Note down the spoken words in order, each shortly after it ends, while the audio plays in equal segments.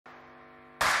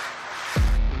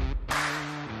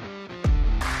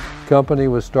company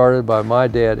was started by my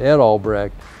dad, Ed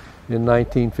Albrecht, in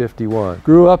 1951.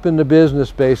 Grew up in the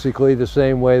business basically the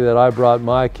same way that I brought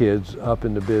my kids up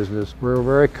into business. We're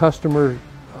very customer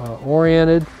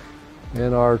oriented,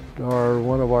 and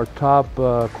one of our top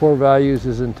core values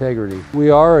is integrity. We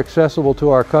are accessible to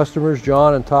our customers.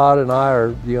 John and Todd and I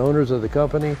are the owners of the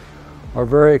company, are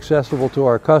very accessible to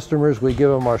our customers. We give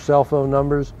them our cell phone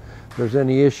numbers. If there's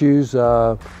any issues,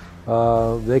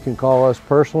 they can call us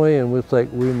personally, and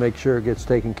we make sure it gets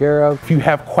taken care of. If you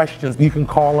have questions, you can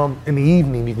call them in the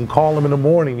evening, you can call them in the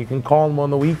morning, you can call them on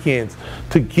the weekends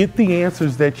to get the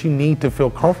answers that you need to feel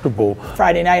comfortable.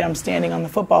 Friday night, I'm standing on the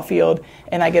football field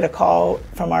and I get a call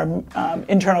from our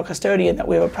internal custodian that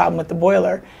we have a problem with the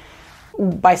boiler.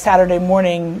 By Saturday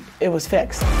morning, it was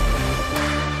fixed.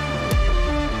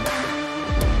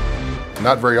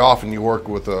 Not very often you work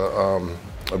with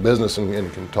a business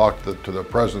and can talk to the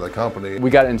president of the company. We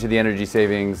got into the energy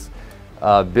savings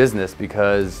business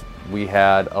because we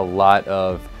had a lot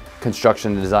of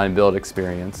construction, design, build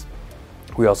experience.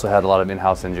 We also had a lot of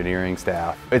in-house engineering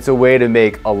staff. It's a way to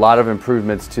make a lot of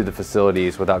improvements to the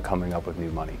facilities without coming up with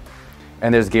new money.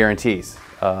 And there's guarantees,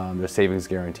 there's savings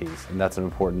guarantees, and that's an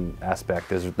important aspect.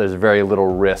 There's very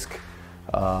little risk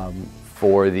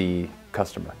for the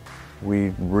customer. We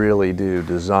really do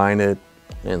design it,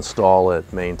 install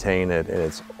it, maintain it, and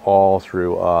it's all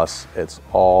through us. It's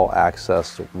all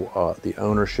access to, the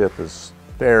ownership is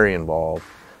very involved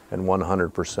and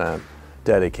 100%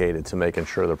 dedicated to making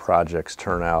sure the projects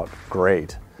turn out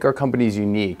great. Our company is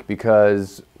unique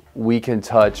because we can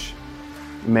touch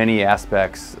many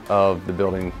aspects of the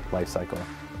building life cycle.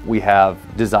 We have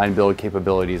design build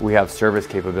capabilities, we have service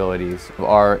capabilities,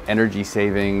 our energy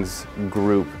savings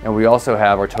group, and we also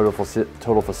have our total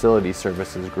facility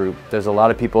services group. There's a lot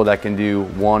of people that can do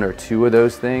one or two of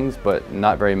those things, but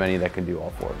not very many that can do all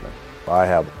four of them. I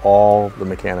have all the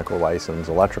mechanical license,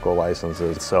 electrical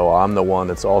licenses, so I'm the one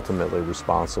that's ultimately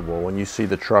responsible. When you see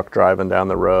the truck driving down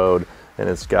the road and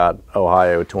it's got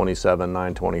Ohio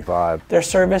 27925. Their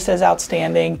service is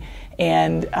outstanding,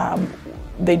 and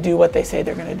they do what they say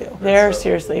they're going to do. They're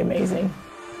seriously amazing.